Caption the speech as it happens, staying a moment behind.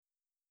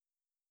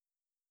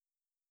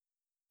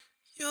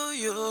You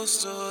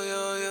used to.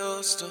 You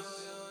used to.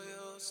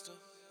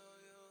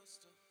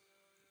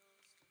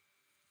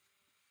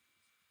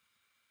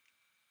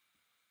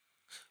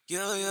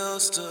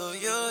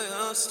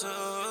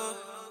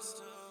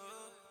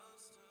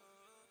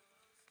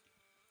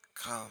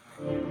 Call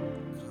me.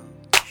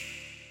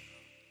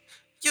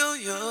 You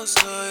used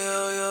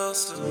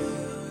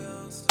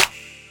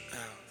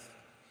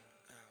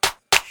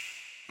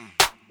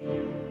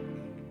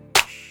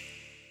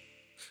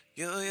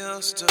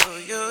to.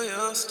 You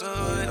used to.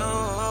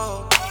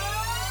 Oh.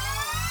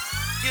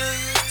 You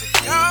used to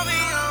call me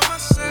on my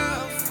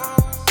cell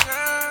phone,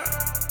 girl.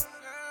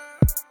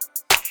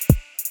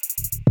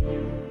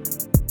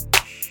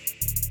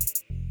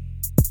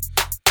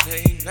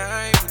 Late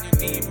night when you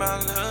need my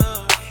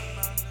love.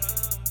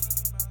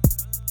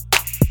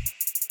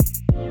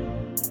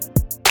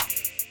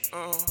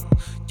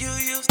 You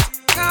used to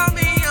call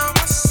me on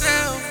my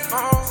cell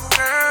phone,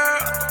 girl.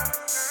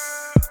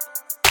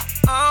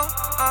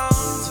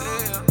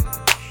 Yeah.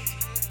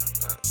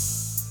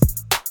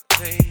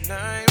 Late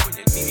night when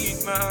you need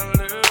my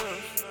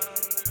love.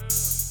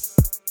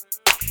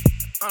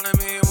 Only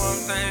me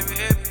one thing,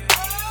 baby.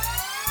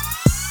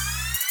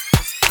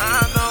 I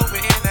know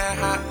when that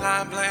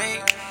hotline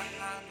bling,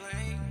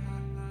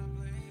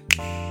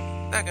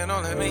 that can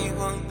only mean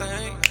one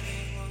thing.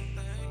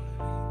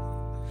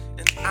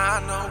 And I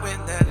know when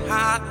that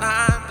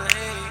hotline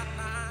bling,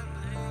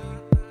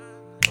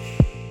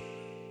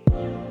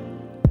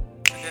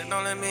 that can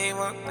only mean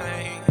one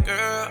thing.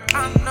 Girl,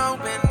 I know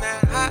when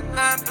that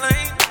hotline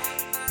bling,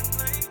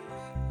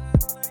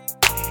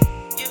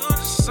 you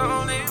just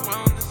only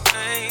want the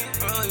same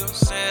for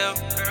yourself,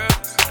 girl.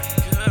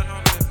 Could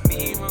only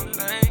mean one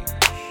thing.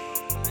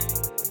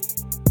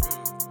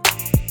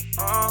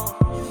 Oh,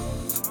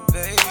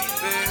 baby,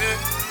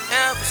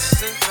 ever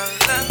since I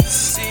left to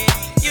see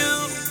you,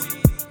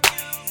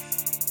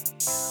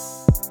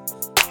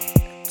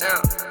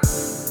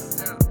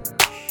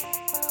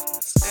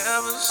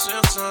 ever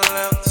since I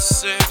left the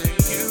city,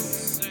 you.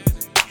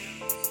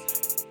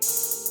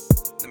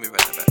 Let me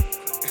write that back.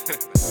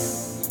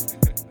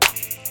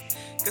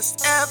 Cause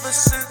ever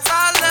since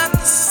I left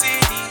the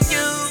city,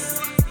 you.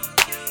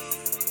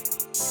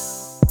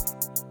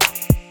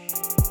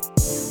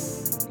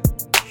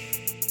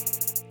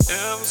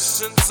 Ever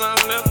since I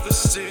left the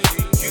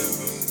city, you,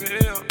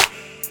 yeah.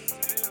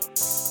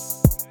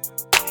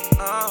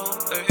 Oh,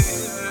 baby.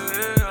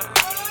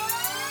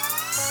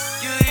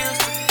 You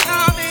used to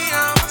call me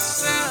on my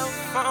cell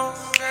phone,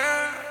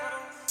 girl.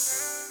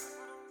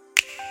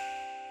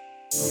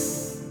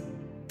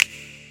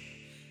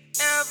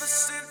 Ever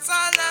since I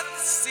left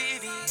the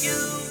city, you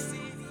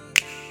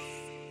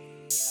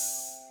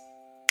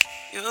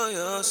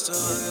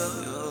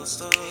used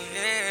to,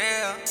 yeah.